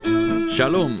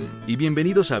Shalom y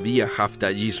bienvenidos a Vía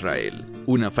Haftaj Israel,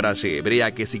 una frase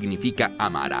hebrea que significa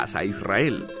amarás a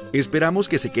Israel. Esperamos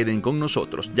que se queden con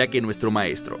nosotros, ya que nuestro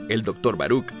maestro, el Dr.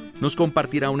 Baruch, nos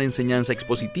compartirá una enseñanza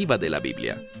expositiva de la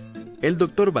Biblia. El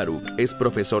Dr. Baruch es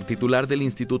profesor titular del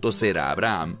Instituto Zera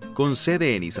Abraham, con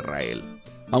sede en Israel.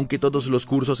 Aunque todos los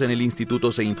cursos en el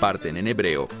instituto se imparten en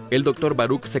hebreo, el Dr.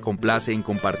 Baruch se complace en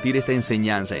compartir esta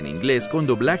enseñanza en inglés con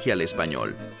doblaje al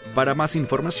español. Para más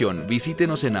información,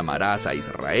 visítenos en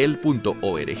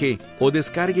amarasaisrael.org o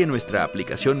descargue nuestra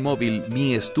aplicación móvil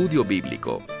Mi Estudio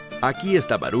Bíblico. Aquí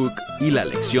está Baruch y la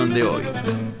lección de hoy.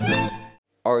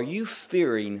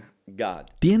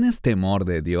 ¿Tienes temor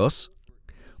de Dios?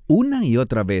 Una y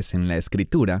otra vez en la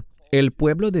Escritura, el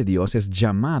pueblo de Dios es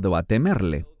llamado a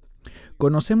temerle.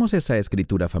 Conocemos esa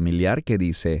escritura familiar que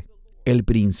dice, el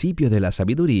principio de la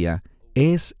sabiduría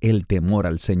es el temor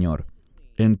al Señor.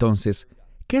 Entonces,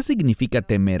 ¿qué significa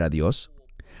temer a Dios?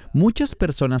 Muchas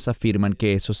personas afirman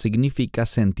que eso significa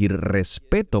sentir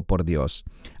respeto por Dios,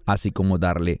 así como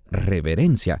darle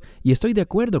reverencia, y estoy de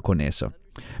acuerdo con eso.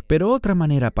 Pero otra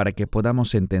manera para que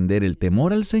podamos entender el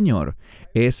temor al Señor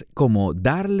es como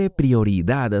darle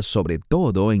prioridad sobre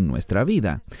todo en nuestra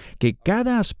vida, que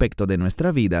cada aspecto de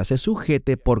nuestra vida se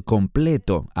sujete por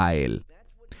completo a Él.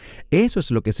 Eso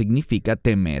es lo que significa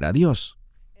temer a Dios.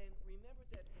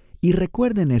 Y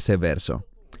recuerden ese verso.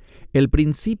 El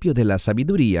principio de la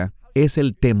sabiduría es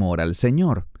el temor al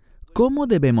Señor. ¿Cómo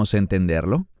debemos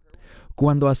entenderlo?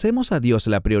 Cuando hacemos a Dios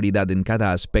la prioridad en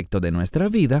cada aspecto de nuestra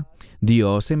vida,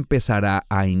 Dios empezará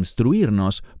a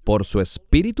instruirnos por su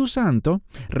Espíritu Santo,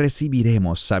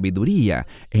 recibiremos sabiduría,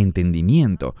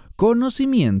 entendimiento,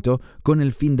 conocimiento, con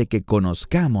el fin de que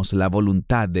conozcamos la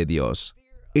voluntad de Dios.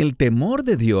 El temor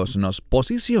de Dios nos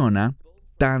posiciona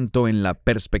tanto en la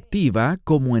perspectiva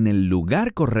como en el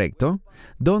lugar correcto,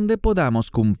 donde podamos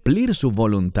cumplir su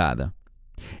voluntad.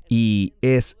 Y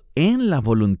es en la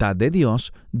voluntad de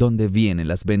Dios donde vienen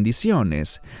las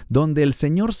bendiciones, donde el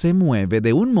Señor se mueve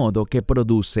de un modo que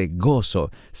produce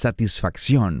gozo,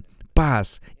 satisfacción,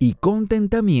 paz y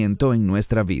contentamiento en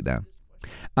nuestra vida.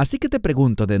 Así que te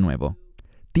pregunto de nuevo,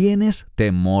 ¿tienes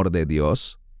temor de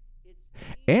Dios?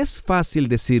 Es fácil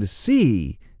decir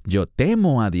sí, yo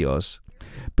temo a Dios,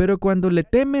 pero cuando le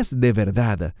temes de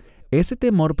verdad, ese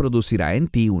temor producirá en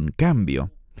ti un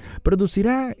cambio.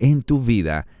 Producirá en tu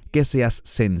vida que seas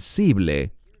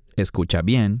sensible, escucha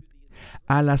bien,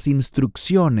 a las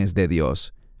instrucciones de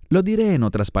Dios. Lo diré en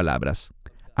otras palabras,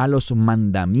 a los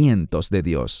mandamientos de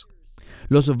Dios.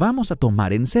 Los vamos a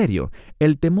tomar en serio.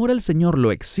 El temor al Señor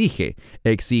lo exige.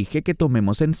 Exige que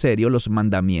tomemos en serio los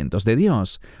mandamientos de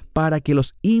Dios para que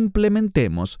los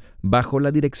implementemos bajo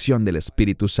la dirección del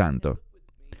Espíritu Santo.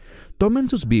 Tomen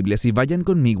sus Biblias y vayan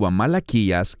conmigo a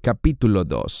Malaquías capítulo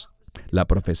 2. La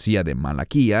profecía de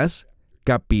Malaquías,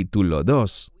 capítulo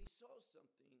 2.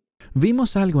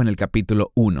 Vimos algo en el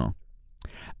capítulo 1.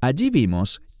 Allí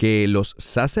vimos que los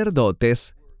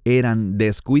sacerdotes eran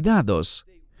descuidados.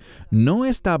 No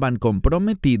estaban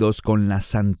comprometidos con la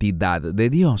santidad de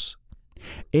Dios.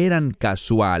 Eran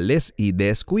casuales y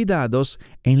descuidados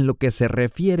en lo que se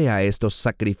refiere a estos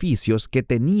sacrificios que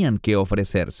tenían que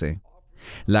ofrecerse.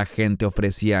 La gente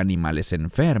ofrecía animales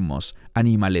enfermos,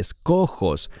 animales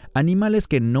cojos, animales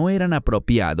que no eran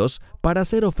apropiados para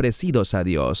ser ofrecidos a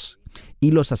Dios,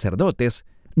 y los sacerdotes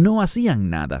no hacían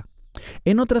nada.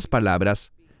 En otras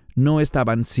palabras, no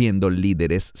estaban siendo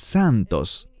líderes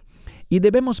santos. Y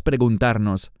debemos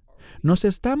preguntarnos, ¿nos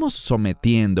estamos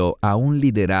sometiendo a un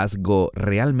liderazgo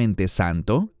realmente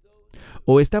santo?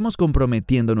 ¿O estamos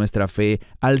comprometiendo nuestra fe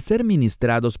al ser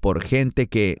ministrados por gente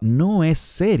que no es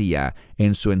seria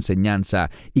en su enseñanza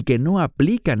y que no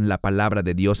aplican la palabra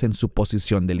de Dios en su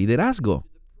posición de liderazgo?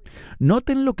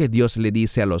 Noten lo que Dios le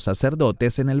dice a los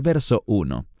sacerdotes en el verso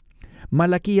 1.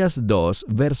 Malaquías 2,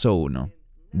 verso 1.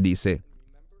 Dice,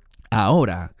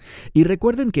 ahora, y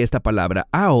recuerden que esta palabra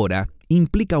ahora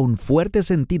implica un fuerte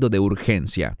sentido de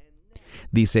urgencia.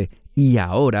 Dice, y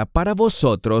ahora para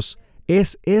vosotros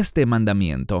es este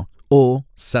mandamiento, oh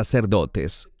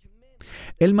sacerdotes.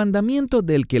 El mandamiento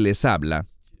del que les habla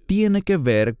tiene que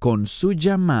ver con su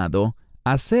llamado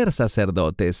a ser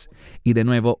sacerdotes. Y de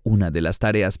nuevo, una de las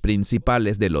tareas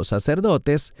principales de los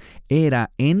sacerdotes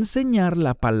era enseñar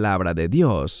la palabra de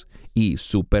Dios y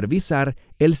supervisar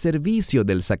el servicio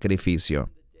del sacrificio.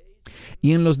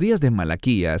 Y en los días de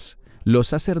Malaquías, los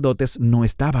sacerdotes no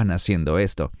estaban haciendo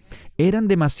esto. Eran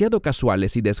demasiado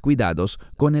casuales y descuidados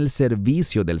con el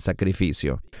servicio del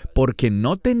sacrificio, porque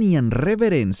no tenían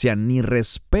reverencia ni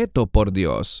respeto por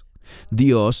Dios.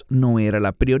 Dios no era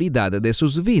la prioridad de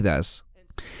sus vidas.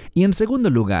 Y en segundo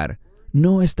lugar,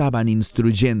 no estaban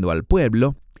instruyendo al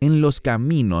pueblo en los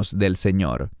caminos del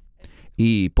Señor.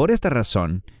 Y por esta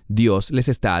razón, Dios les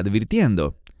está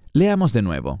advirtiendo. Leamos de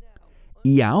nuevo.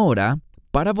 Y ahora,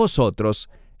 para vosotros,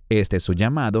 este es su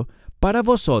llamado, para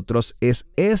vosotros es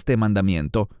este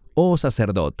mandamiento, oh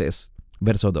sacerdotes.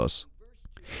 Verso 2.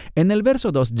 En el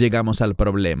verso 2 llegamos al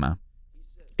problema.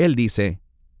 Él dice,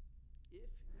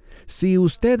 si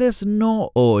ustedes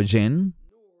no oyen,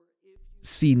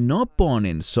 si no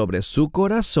ponen sobre su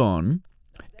corazón,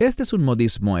 este es un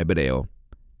modismo hebreo,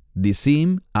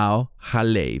 disim au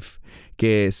halev,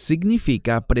 que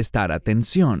significa prestar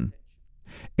atención.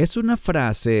 Es una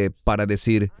frase para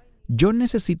decir, yo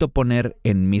necesito poner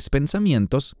en mis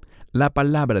pensamientos la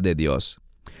palabra de Dios.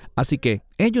 Así que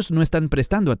ellos no están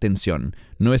prestando atención,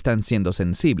 no están siendo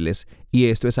sensibles, y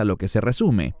esto es a lo que se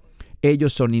resume.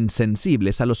 Ellos son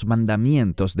insensibles a los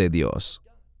mandamientos de Dios.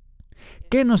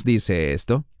 ¿Qué nos dice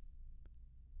esto?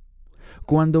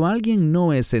 Cuando alguien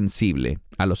no es sensible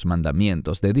a los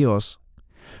mandamientos de Dios,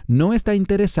 no está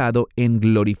interesado en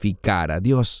glorificar a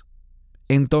Dios.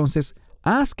 Entonces,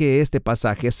 haz que este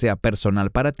pasaje sea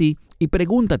personal para ti y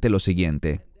pregúntate lo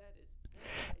siguiente.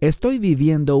 ¿Estoy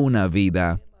viviendo una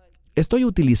vida? ¿Estoy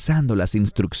utilizando las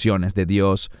instrucciones de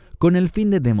Dios con el fin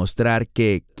de demostrar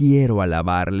que quiero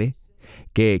alabarle,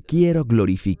 que quiero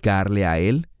glorificarle a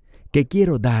Él, que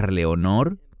quiero darle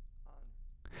honor?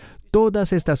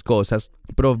 Todas estas cosas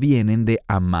provienen de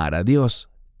amar a Dios.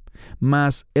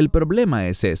 Mas el problema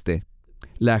es este.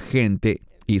 La gente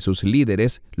y sus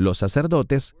líderes, los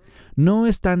sacerdotes, no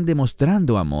están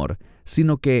demostrando amor,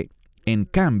 sino que, en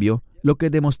cambio, lo que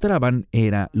demostraban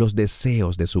era los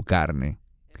deseos de su carne.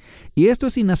 Y esto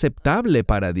es inaceptable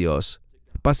para Dios.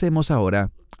 Pasemos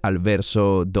ahora al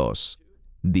verso 2.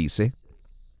 Dice,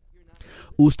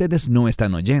 ustedes no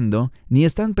están oyendo ni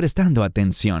están prestando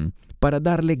atención para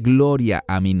darle gloria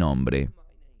a mi nombre.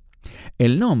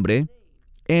 El nombre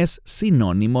es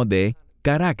sinónimo de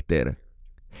carácter.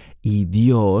 Y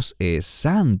Dios es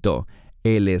santo,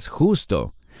 Él es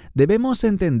justo. Debemos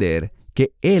entender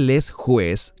que Él es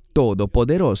juez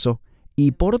todopoderoso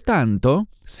y por tanto,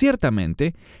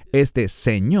 ciertamente, este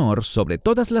Señor sobre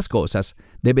todas las cosas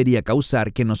debería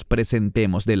causar que nos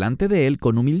presentemos delante de Él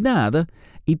con humildad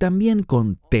y también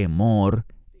con temor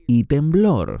y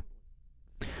temblor.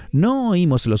 No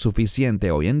oímos lo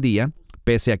suficiente hoy en día,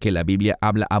 pese a que la Biblia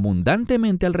habla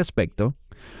abundantemente al respecto,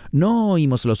 no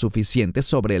oímos lo suficiente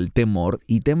sobre el temor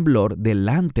y temblor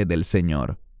delante del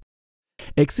Señor.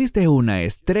 Existe una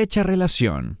estrecha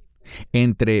relación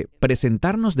entre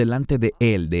presentarnos delante de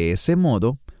Él de ese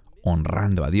modo,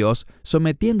 honrando a Dios,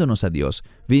 sometiéndonos a Dios,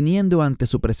 viniendo ante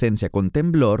su presencia con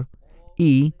temblor,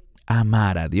 y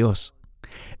amar a Dios.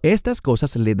 Estas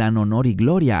cosas le dan honor y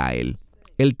gloria a Él.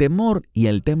 El temor y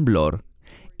el temblor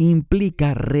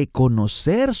implica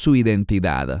reconocer su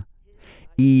identidad.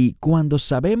 Y cuando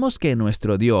sabemos que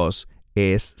nuestro Dios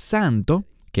es santo,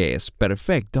 que es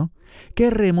perfecto,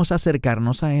 querremos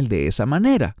acercarnos a Él de esa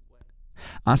manera.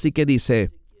 Así que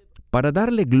dice, para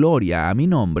darle gloria a mi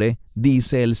nombre,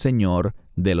 dice el Señor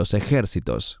de los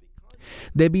ejércitos.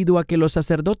 Debido a que los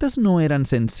sacerdotes no eran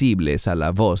sensibles a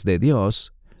la voz de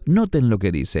Dios, noten lo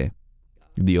que dice.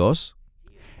 Dios,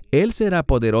 Él será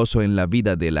poderoso en la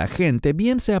vida de la gente,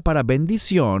 bien sea para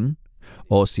bendición,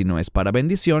 o si no es para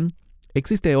bendición,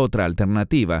 existe otra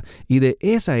alternativa, y de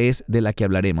esa es de la que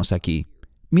hablaremos aquí.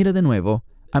 Mira de nuevo,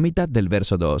 a mitad del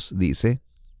verso 2, dice,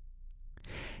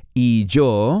 y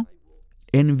yo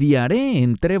enviaré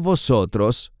entre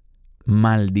vosotros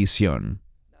maldición.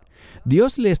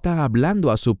 Dios le está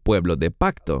hablando a su pueblo de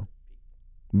pacto.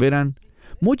 Verán,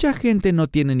 mucha gente no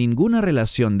tiene ninguna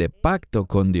relación de pacto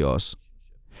con Dios.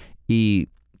 ¿Y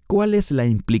cuál es la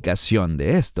implicación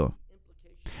de esto?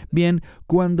 Bien,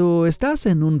 cuando estás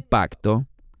en un pacto,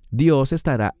 Dios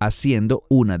estará haciendo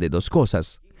una de dos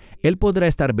cosas. Él podrá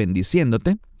estar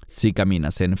bendiciéndote si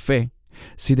caminas en fe,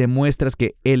 si demuestras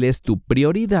que Él es tu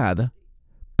prioridad,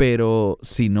 pero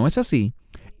si no es así,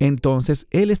 entonces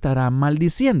Él estará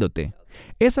maldiciéndote.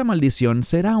 Esa maldición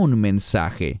será un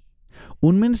mensaje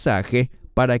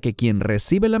para que quien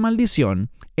recibe la maldición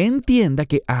entienda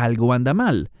que algo anda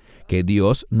mal, que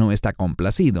Dios no está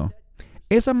complacido.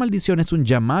 Esa maldición es un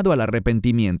llamado al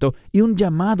arrepentimiento y un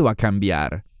llamado a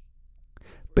cambiar.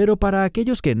 Pero para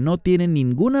aquellos que no tienen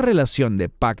ninguna relación de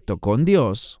pacto con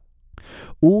Dios,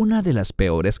 una de las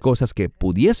peores cosas que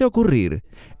pudiese ocurrir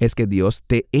es que Dios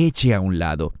te eche a un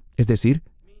lado, es decir,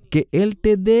 que Él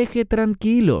te deje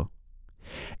tranquilo.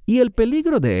 Y el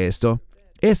peligro de esto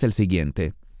es el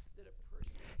siguiente,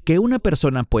 que una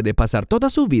persona puede pasar toda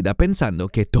su vida pensando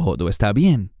que todo está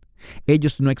bien.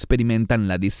 Ellos no experimentan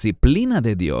la disciplina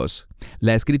de Dios.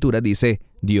 La Escritura dice,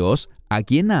 Dios, a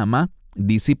quien ama,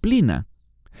 disciplina.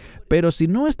 Pero si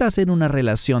no estás en una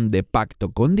relación de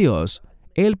pacto con Dios,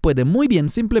 Él puede muy bien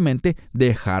simplemente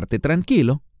dejarte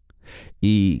tranquilo.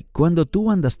 Y cuando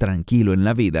tú andas tranquilo en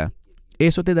la vida,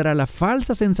 eso te dará la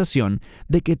falsa sensación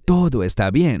de que todo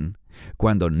está bien,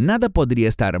 cuando nada podría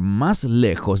estar más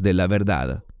lejos de la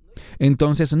verdad.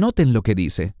 Entonces noten lo que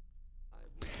dice.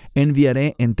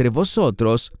 Enviaré entre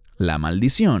vosotros la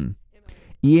maldición,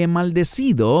 y he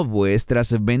maldecido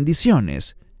vuestras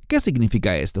bendiciones. ¿Qué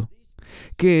significa esto?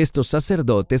 Que estos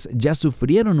sacerdotes ya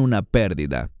sufrieron una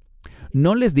pérdida.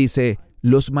 No les dice,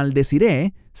 los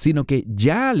maldeciré, sino que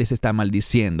ya les está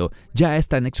maldiciendo, ya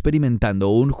están experimentando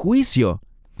un juicio.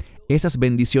 Esas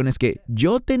bendiciones que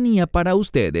yo tenía para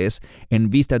ustedes, en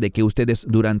vista de que ustedes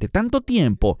durante tanto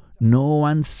tiempo no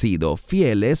han sido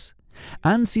fieles,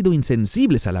 han sido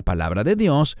insensibles a la palabra de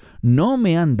Dios, no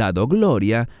me han dado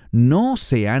gloria, no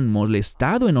se han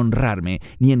molestado en honrarme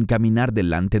ni en caminar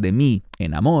delante de mí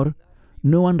en amor,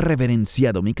 no han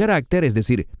reverenciado mi carácter, es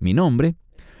decir, mi nombre.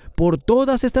 Por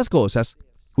todas estas cosas,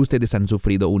 ustedes han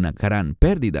sufrido una gran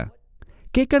pérdida.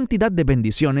 ¿Qué cantidad de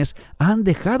bendiciones han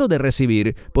dejado de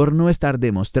recibir por no estar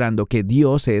demostrando que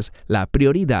Dios es la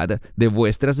prioridad de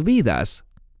vuestras vidas?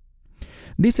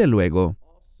 Dice luego,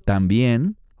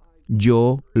 también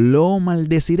yo lo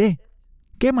maldeciré.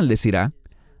 ¿Qué maldecirá?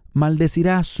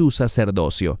 Maldecirá su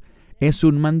sacerdocio. Es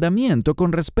un mandamiento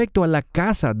con respecto a la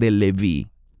casa de Leví.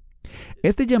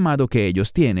 Este llamado que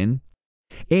ellos tienen,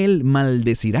 Él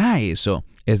maldecirá eso.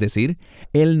 Es decir,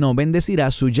 Él no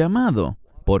bendecirá su llamado.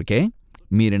 ¿Por qué?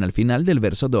 Miren al final del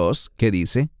verso 2 que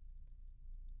dice,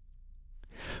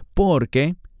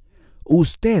 porque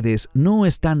ustedes no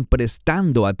están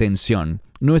prestando atención,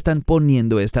 no están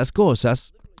poniendo estas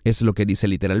cosas, es lo que dice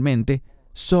literalmente,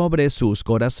 sobre sus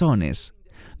corazones.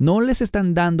 No les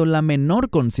están dando la menor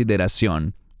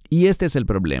consideración. Y este es el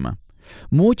problema.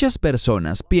 Muchas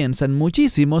personas piensan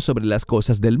muchísimo sobre las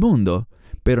cosas del mundo,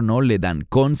 pero no le dan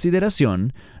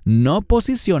consideración, no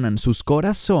posicionan sus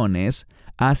corazones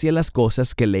hacia las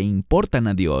cosas que le importan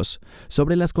a Dios,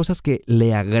 sobre las cosas que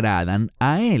le agradan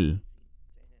a Él.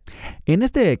 En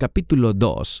este capítulo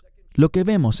 2, lo que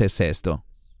vemos es esto.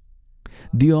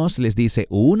 Dios les dice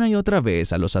una y otra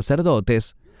vez a los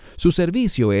sacerdotes, su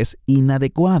servicio es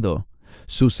inadecuado.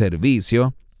 Su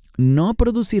servicio no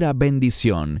producirá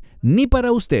bendición ni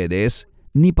para ustedes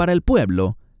ni para el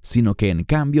pueblo, sino que en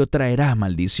cambio traerá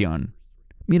maldición.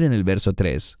 Miren el verso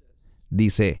 3.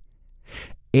 Dice,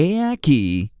 he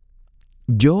aquí,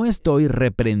 yo estoy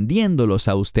reprendiéndolos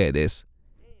a ustedes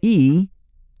y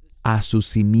a su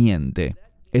simiente.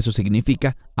 Eso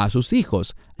significa a sus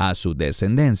hijos, a su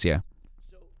descendencia.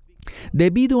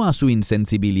 Debido a su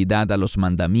insensibilidad a los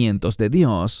mandamientos de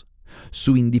Dios,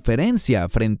 su indiferencia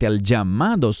frente al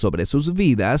llamado sobre sus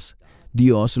vidas,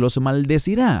 Dios los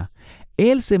maldecirá.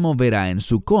 Él se moverá en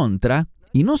su contra,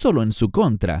 y no solo en su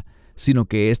contra, sino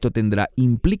que esto tendrá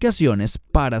implicaciones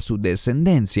para su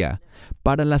descendencia,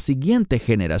 para la siguiente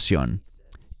generación.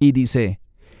 Y dice,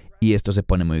 y esto se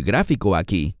pone muy gráfico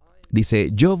aquí, dice,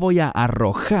 yo voy a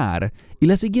arrojar, y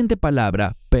la siguiente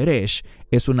palabra, peresh,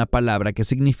 es una palabra que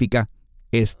significa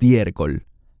estiércol,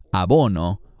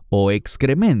 abono o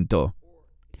excremento.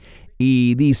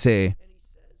 Y dice,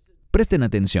 presten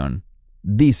atención,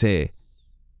 dice,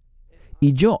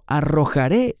 y yo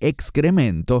arrojaré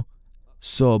excremento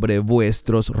sobre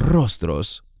vuestros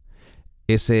rostros.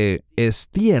 Ese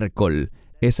estiércol,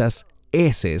 esas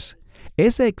heces,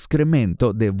 ese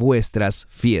excremento de vuestras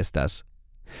fiestas.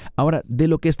 Ahora, de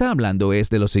lo que está hablando es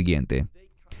de lo siguiente.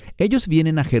 Ellos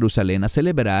vienen a Jerusalén a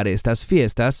celebrar estas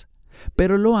fiestas,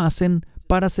 pero lo hacen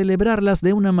para celebrarlas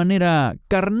de una manera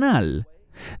carnal,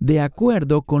 de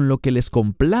acuerdo con lo que les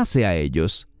complace a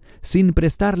ellos, sin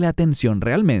prestarle atención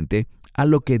realmente a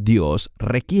lo que Dios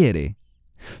requiere.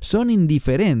 Son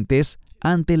indiferentes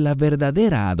ante la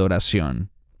verdadera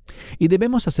adoración. Y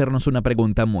debemos hacernos una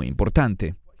pregunta muy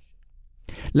importante.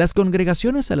 ¿Las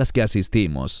congregaciones a las que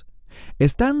asistimos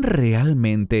están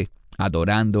realmente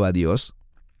adorando a Dios?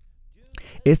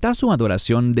 ¿Está su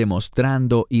adoración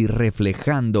demostrando y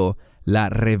reflejando la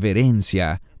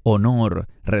reverencia, honor,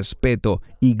 respeto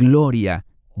y gloria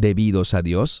debidos a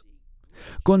Dios?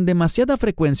 Con demasiada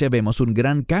frecuencia vemos un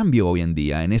gran cambio hoy en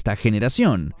día en esta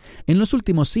generación, en los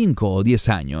últimos 5 o 10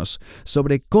 años,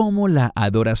 sobre cómo la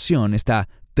adoración está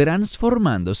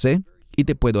transformándose, y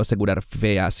te puedo asegurar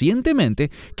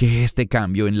fehacientemente que este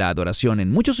cambio en la adoración en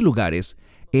muchos lugares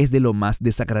es de lo más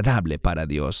desagradable para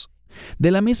Dios.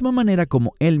 De la misma manera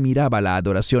como Él miraba la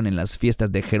adoración en las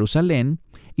fiestas de Jerusalén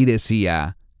y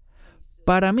decía,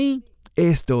 para mí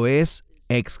esto es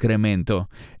excremento,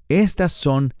 estas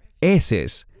son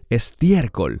heces,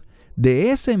 estiércol,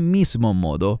 De ese mismo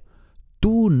modo,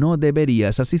 tú no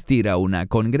deberías asistir a una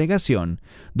congregación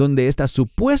donde esta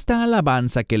supuesta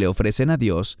alabanza que le ofrecen a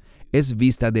Dios es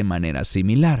vista de manera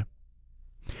similar.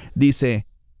 Dice,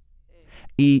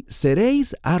 y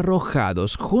seréis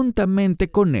arrojados juntamente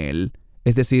con él,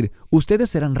 es decir, ustedes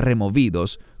serán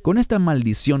removidos con esta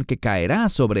maldición que caerá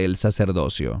sobre el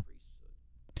sacerdocio.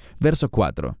 Verso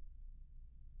 4.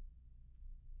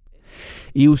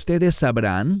 Y ustedes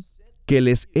sabrán que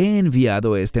les he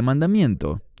enviado este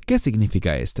mandamiento. ¿Qué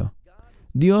significa esto?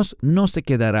 Dios no se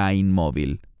quedará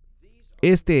inmóvil.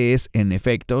 Este es, en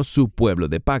efecto, su pueblo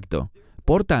de pacto.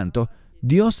 Por tanto,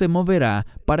 Dios se moverá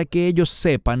para que ellos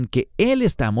sepan que Él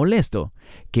está molesto,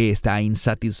 que está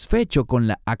insatisfecho con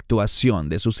la actuación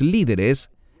de sus líderes,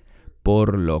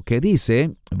 por lo que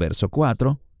dice, verso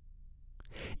 4,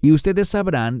 y ustedes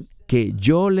sabrán que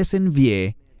yo les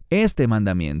envié este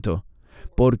mandamiento,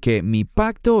 porque mi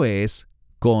pacto es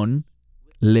con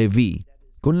Leví,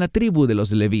 con la tribu de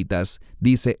los levitas,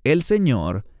 dice el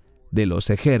Señor de los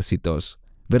ejércitos.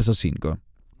 Verso 5.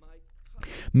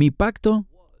 Mi pacto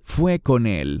fue con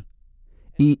él.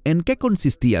 ¿Y en qué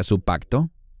consistía su pacto?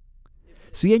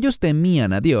 Si ellos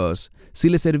temían a Dios, si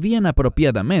le servían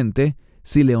apropiadamente,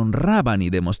 si le honraban y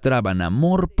demostraban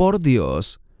amor por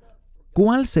Dios,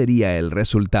 ¿cuál sería el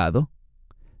resultado?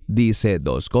 Dice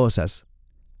dos cosas.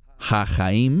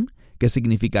 Hajaim, que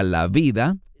significa la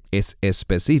vida, es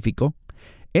específico.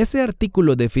 Ese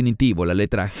artículo definitivo, la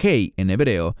letra Hei en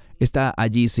hebreo, está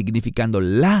allí significando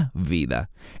la vida.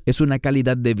 Es una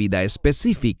calidad de vida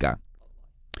específica.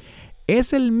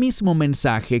 Es el mismo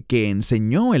mensaje que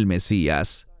enseñó el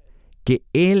Mesías, que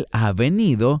Él ha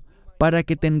venido para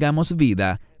que tengamos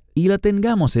vida y la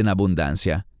tengamos en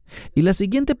abundancia. Y la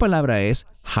siguiente palabra es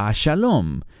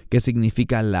Ha-Shalom, que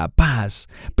significa la paz,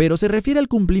 pero se refiere al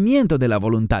cumplimiento de la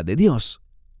voluntad de Dios.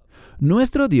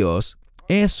 Nuestro Dios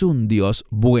es un Dios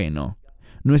bueno.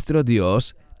 Nuestro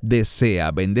Dios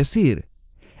desea bendecir.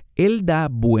 Él da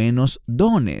buenos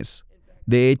dones.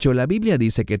 De hecho, la Biblia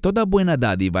dice que toda buena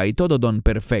dádiva y todo don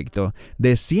perfecto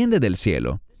desciende del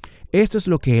cielo. Esto es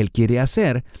lo que Él quiere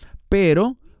hacer,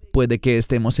 pero puede que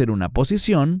estemos en una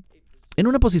posición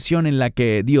en la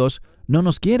que Dios no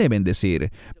nos quiere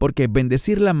bendecir, porque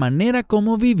bendecir la manera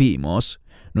como vivimos,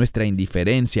 nuestra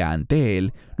indiferencia ante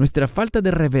Él, nuestra falta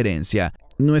de reverencia,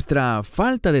 nuestra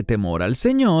falta de temor al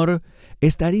Señor,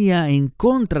 estaría en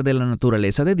contra de la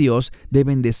naturaleza de Dios de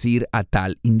bendecir a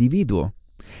tal individuo.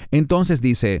 Entonces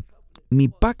dice, mi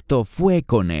pacto fue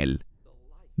con él,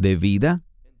 de vida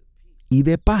y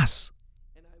de paz.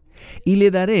 Y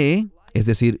le daré, es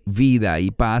decir, vida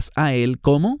y paz a él,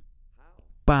 ¿cómo?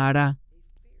 Para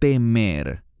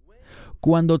temer.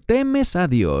 Cuando temes a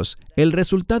Dios, el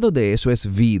resultado de eso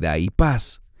es vida y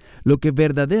paz, lo que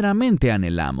verdaderamente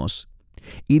anhelamos.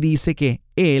 Y dice que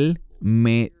Él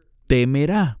me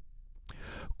temerá.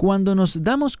 Cuando nos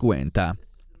damos cuenta,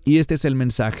 y este es el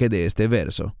mensaje de este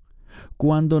verso,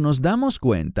 cuando nos damos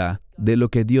cuenta de lo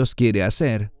que Dios quiere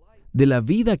hacer, de la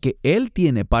vida que Él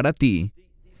tiene para ti,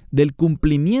 del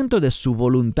cumplimiento de su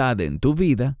voluntad en tu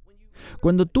vida,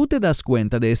 cuando tú te das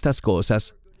cuenta de estas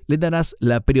cosas, le darás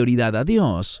la prioridad a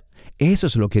Dios. Eso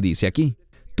es lo que dice aquí.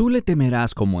 Tú le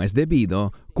temerás como es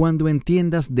debido cuando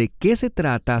entiendas de qué se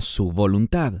trata su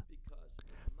voluntad.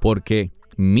 Porque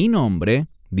mi nombre,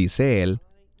 dice Él,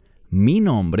 mi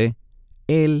nombre,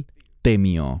 Él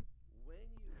temió.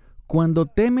 Cuando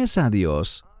temes a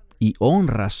Dios y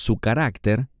honras su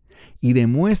carácter y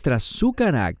demuestras su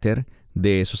carácter,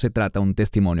 de eso se trata un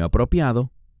testimonio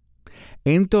apropiado,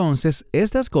 entonces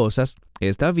estas cosas,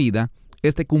 esta vida,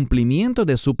 este cumplimiento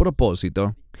de su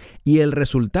propósito y el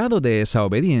resultado de esa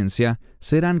obediencia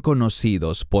serán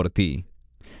conocidos por ti.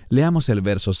 Leamos el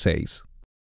verso 6.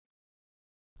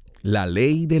 La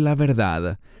ley de la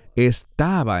verdad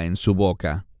estaba en su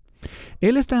boca.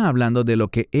 Él está hablando de lo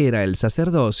que era el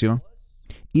sacerdocio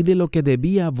y de lo que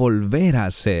debía volver a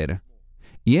ser.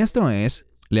 Y esto es,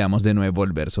 leamos de nuevo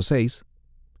el verso 6.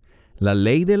 La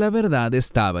ley de la verdad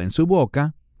estaba en su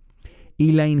boca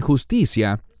y la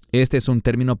injusticia, este es un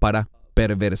término para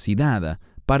perversidad,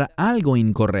 para algo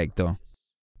incorrecto.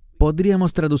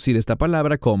 Podríamos traducir esta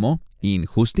palabra como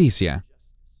injusticia.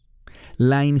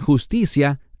 La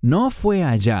injusticia no fue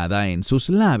hallada en sus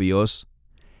labios,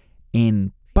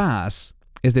 en paz,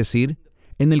 es decir,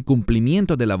 en el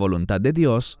cumplimiento de la voluntad de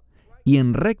Dios, y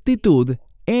en rectitud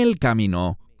Él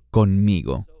caminó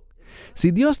conmigo.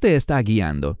 Si Dios te está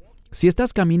guiando, si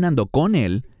estás caminando con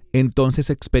Él, entonces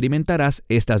experimentarás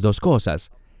estas dos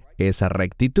cosas, esa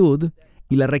rectitud,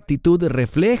 y la rectitud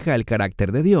refleja el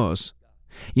carácter de Dios.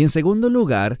 Y en segundo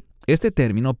lugar, Este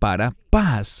término para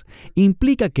paz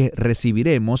implica que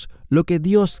recibiremos lo que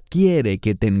Dios quiere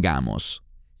que tengamos.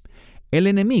 El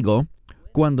enemigo,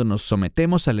 cuando nos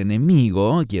sometemos al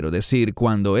enemigo, quiero decir,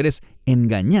 cuando eres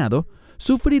engañado,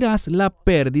 sufrirás la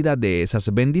pérdida de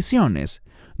esas bendiciones.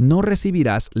 No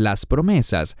recibirás las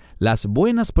promesas, las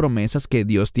buenas promesas que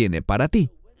Dios tiene para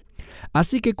ti.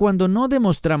 Así que cuando no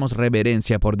demostramos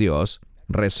reverencia por Dios,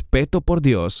 respeto por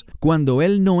Dios, cuando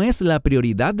Él no es la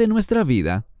prioridad de nuestra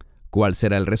vida, ¿cuál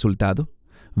será el resultado?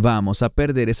 Vamos a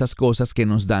perder esas cosas que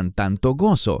nos dan tanto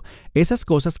gozo, esas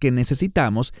cosas que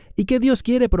necesitamos y que Dios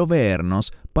quiere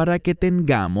proveernos para que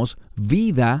tengamos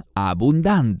vida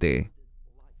abundante.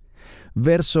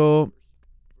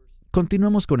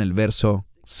 Continuemos con el verso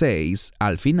 6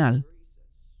 al final.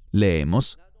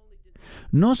 Leemos: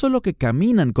 no solo que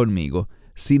caminan conmigo,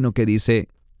 sino que dice,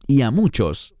 y a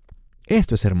muchos,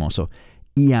 esto es hermoso,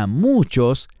 y a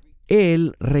muchos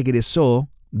Él regresó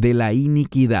de la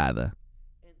iniquidad.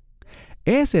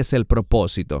 Ese es el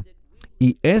propósito.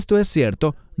 Y esto es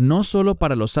cierto no solo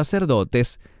para los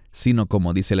sacerdotes, sino,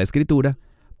 como dice la Escritura,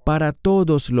 para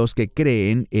todos los que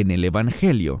creen en el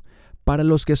Evangelio, para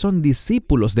los que son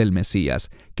discípulos del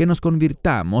Mesías, que nos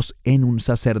convirtamos en un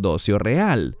sacerdocio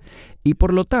real. Y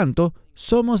por lo tanto,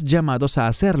 somos llamados a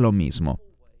hacer lo mismo.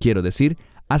 Quiero decir,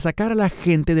 a sacar a la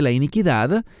gente de la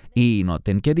iniquidad, y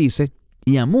noten que dice,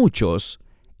 y a muchos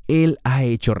Él ha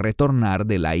hecho retornar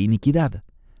de la iniquidad.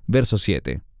 Verso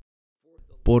 7.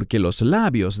 Porque los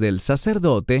labios del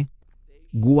sacerdote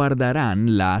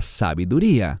guardarán la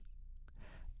sabiduría,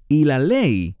 y la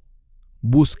ley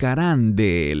buscarán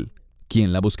de él.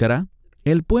 ¿Quién la buscará?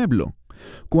 El pueblo.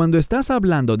 Cuando estás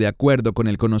hablando de acuerdo con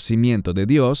el conocimiento de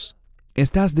Dios,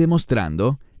 estás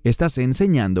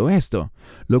enseñando esto,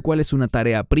 lo cual es una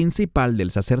tarea principal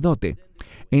del sacerdote.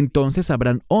 Entonces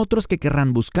habrán otros que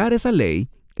querrán buscar esa ley,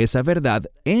 esa verdad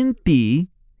en ti,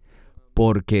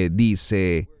 porque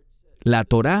dice la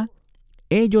Torá,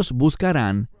 ellos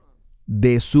buscarán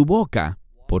de su boca.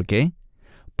 ¿Por qué?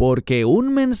 Porque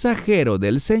un mensajero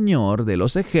del Señor de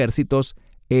los ejércitos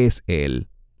es Él.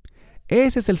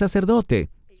 Ese es el sacerdote,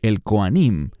 el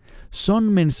Coanim.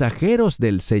 Son mensajeros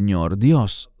del Señor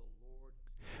Dios.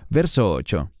 Verso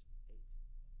 8.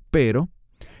 Pero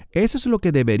eso es lo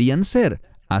que deberían ser.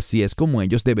 Así es como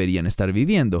ellos deberían estar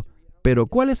viviendo. Pero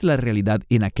 ¿cuál es la realidad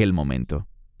en aquel momento?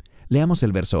 Leamos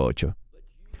el verso 8.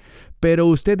 Pero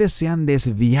ustedes se han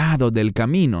desviado del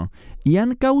camino y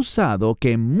han causado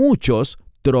que muchos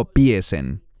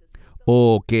tropiecen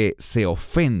o que se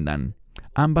ofendan.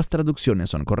 Ambas traducciones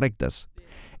son correctas.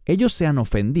 Ellos se han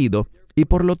ofendido y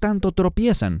por lo tanto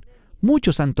tropiezan.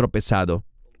 Muchos han tropezado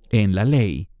en la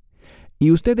ley.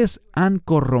 Y ustedes han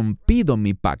corrompido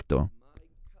mi pacto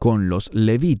con los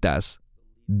levitas,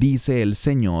 dice el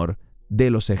Señor de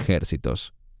los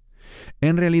ejércitos.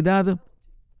 En realidad,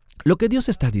 lo que Dios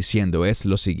está diciendo es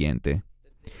lo siguiente,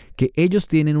 que ellos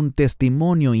tienen un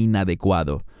testimonio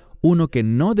inadecuado, uno que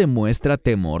no demuestra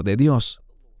temor de Dios.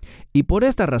 Y por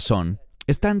esta razón,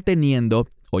 están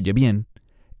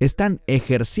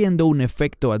ejerciendo un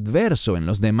efecto adverso en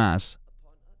los demás.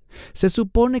 Se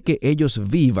supone que ellos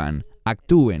vivan,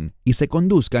 actúen y se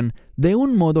conduzcan de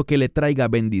un modo que le traiga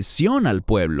bendición al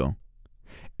pueblo.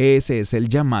 Ese es el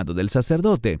llamado del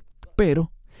sacerdote,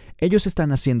 pero ellos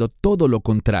están haciendo todo lo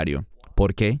contrario.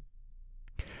 ¿Por qué?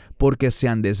 Porque se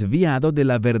han desviado de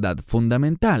la verdad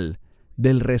fundamental,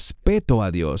 del respeto a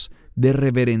Dios, de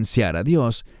reverenciar a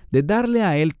Dios, de darle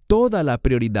a Él toda la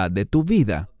prioridad de tu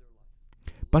vida.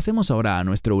 Pasemos ahora a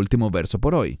nuestro último verso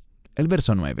por hoy, el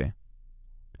verso 9.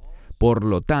 Por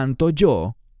lo tanto,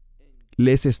 yo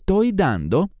les estoy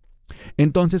dando.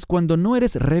 Entonces, cuando no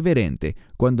eres reverente,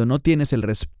 cuando no tienes el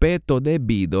respeto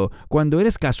debido, cuando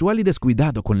eres casual y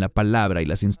descuidado con la palabra y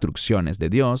las instrucciones de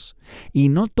Dios, y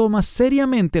no tomas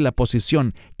seriamente la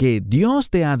posición que Dios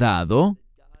te ha dado,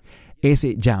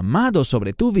 ese llamado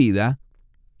sobre tu vida,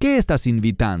 ¿qué estás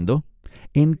invitando?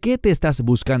 ¿En qué te estás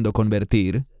buscando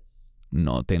convertir?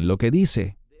 Noten lo que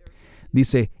dice.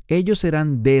 Dice, ellos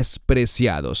serán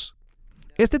despreciados.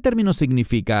 Este término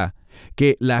significa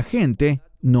que la gente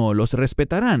no los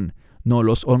respetarán, no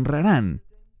los honrarán,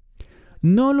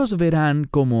 no los verán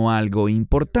como algo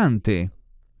importante.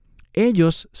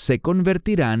 Ellos se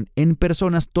convertirán en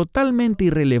personas totalmente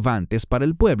irrelevantes para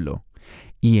el pueblo.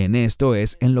 Y en esto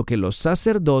es en lo que los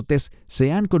sacerdotes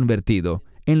se han convertido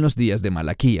en los días de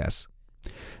Malaquías.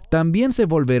 También se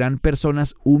volverán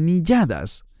personas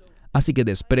humilladas, así que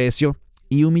desprecio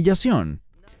y humillación,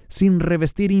 sin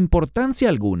revestir importancia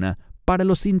alguna para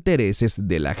los intereses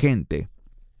de la gente.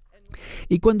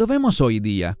 Y cuando vemos hoy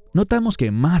día, notamos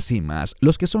que más y más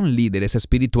los que son líderes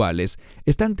espirituales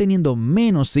están teniendo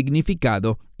menos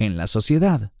significado en la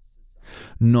sociedad.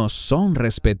 No son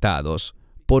respetados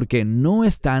porque no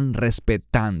están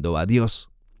respetando a Dios.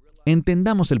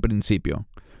 Entendamos el principio.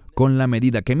 Con la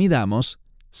medida que midamos,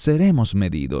 seremos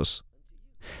medidos.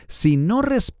 Si no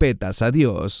respetas a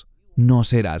Dios, no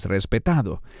serás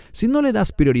respetado. Si no le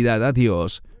das prioridad a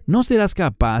Dios, no serás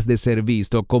capaz de ser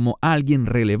visto como alguien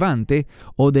relevante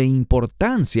o de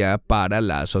importancia para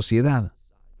la sociedad.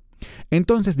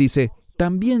 Entonces dice,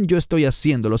 también yo estoy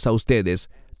haciéndolos a ustedes,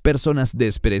 personas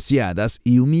despreciadas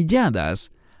y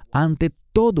humilladas ante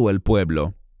todo el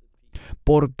pueblo,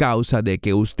 por causa de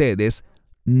que ustedes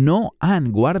no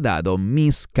han guardado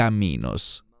mis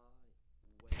caminos.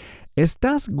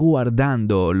 ¿Estás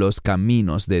guardando los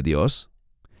caminos de Dios?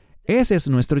 Ese es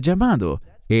nuestro llamado.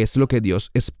 Es lo que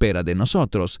Dios espera de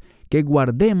nosotros, que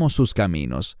guardemos sus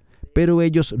caminos. Pero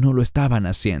ellos no lo estaban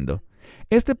haciendo.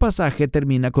 Este pasaje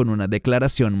termina con una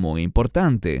declaración muy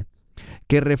importante,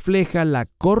 que refleja la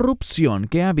corrupción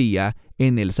que había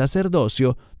en el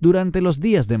sacerdocio durante los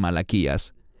días de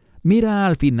Malaquías. Mira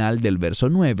al final del verso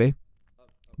 9,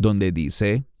 donde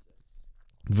dice,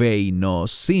 Vei no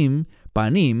sim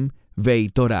panim vei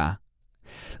Torah.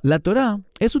 La Torah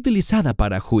es utilizada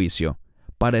para juicio,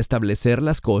 para establecer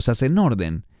las cosas en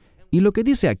orden. Y lo que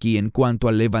dice aquí en cuanto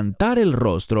a levantar el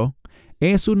rostro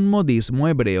es un modismo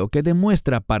hebreo que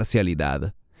demuestra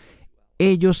parcialidad.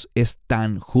 Ellos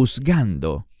están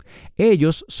juzgando.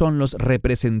 Ellos son los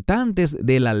representantes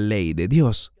de la ley de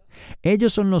Dios.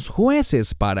 Ellos son los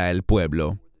jueces para el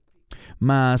pueblo.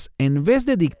 Mas, en vez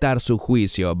de dictar su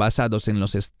juicio basados en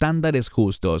los estándares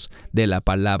justos de la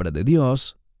palabra de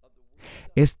Dios,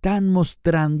 están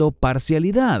mostrando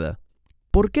parcialidad.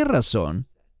 ¿Por qué razón?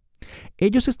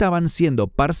 Ellos estaban siendo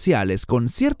parciales con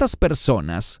ciertas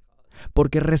personas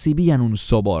porque recibían un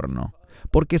soborno,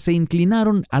 porque se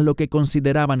inclinaron a lo que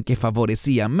consideraban que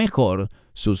favorecía mejor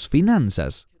sus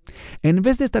finanzas. En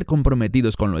vez de estar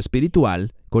comprometidos con lo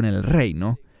espiritual, con el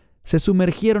reino, se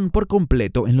sumergieron por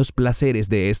completo en los placeres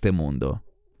de este mundo.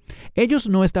 Ellos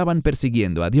no estaban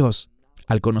persiguiendo a Dios,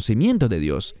 al conocimiento de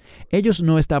Dios. Ellos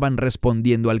no estaban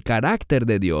respondiendo al carácter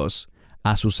de Dios,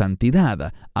 a su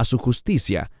santidad, a su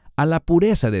justicia, a la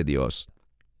pureza de Dios.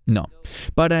 No,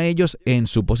 para ellos, en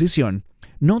su posición,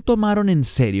 no tomaron en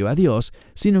serio a Dios,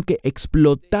 sino que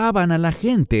explotaban a la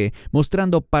gente,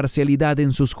 mostrando parcialidad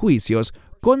en sus juicios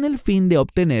con el fin de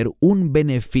obtener un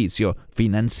beneficio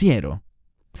financiero.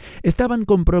 Estaban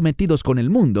comprometidos con el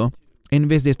mundo en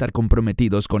vez de estar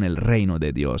comprometidos con el reino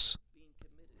de Dios.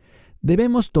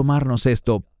 Debemos tomarnos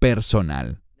esto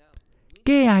personal.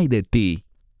 ¿Qué hay de ti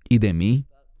y de mí?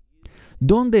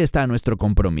 ¿Dónde está nuestro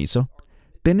compromiso?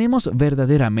 ¿Tenemos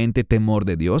verdaderamente temor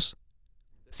de Dios?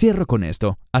 Cierro con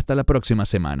esto. Hasta la próxima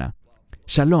semana.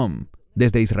 Shalom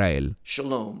desde Israel.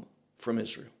 Shalom from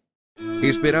Israel.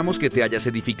 Esperamos que te hayas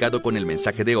edificado con el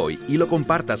mensaje de hoy y lo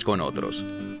compartas con otros.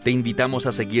 Te invitamos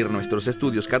a seguir nuestros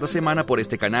estudios cada semana por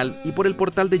este canal y por el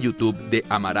portal de YouTube de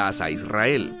Amarás a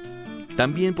Israel.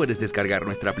 También puedes descargar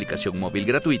nuestra aplicación móvil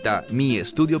gratuita, Mi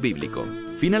Estudio Bíblico.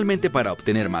 Finalmente, para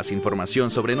obtener más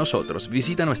información sobre nosotros,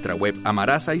 visita nuestra web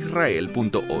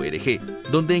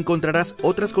amarasaisrael.org, donde encontrarás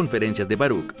otras conferencias de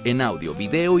Baruch en audio,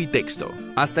 video y texto.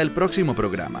 Hasta el próximo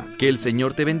programa. Que el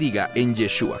Señor te bendiga en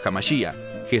Yeshua HaMashiach,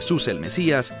 Jesús el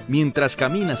Mesías, mientras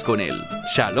caminas con Él.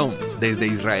 Shalom desde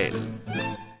Israel.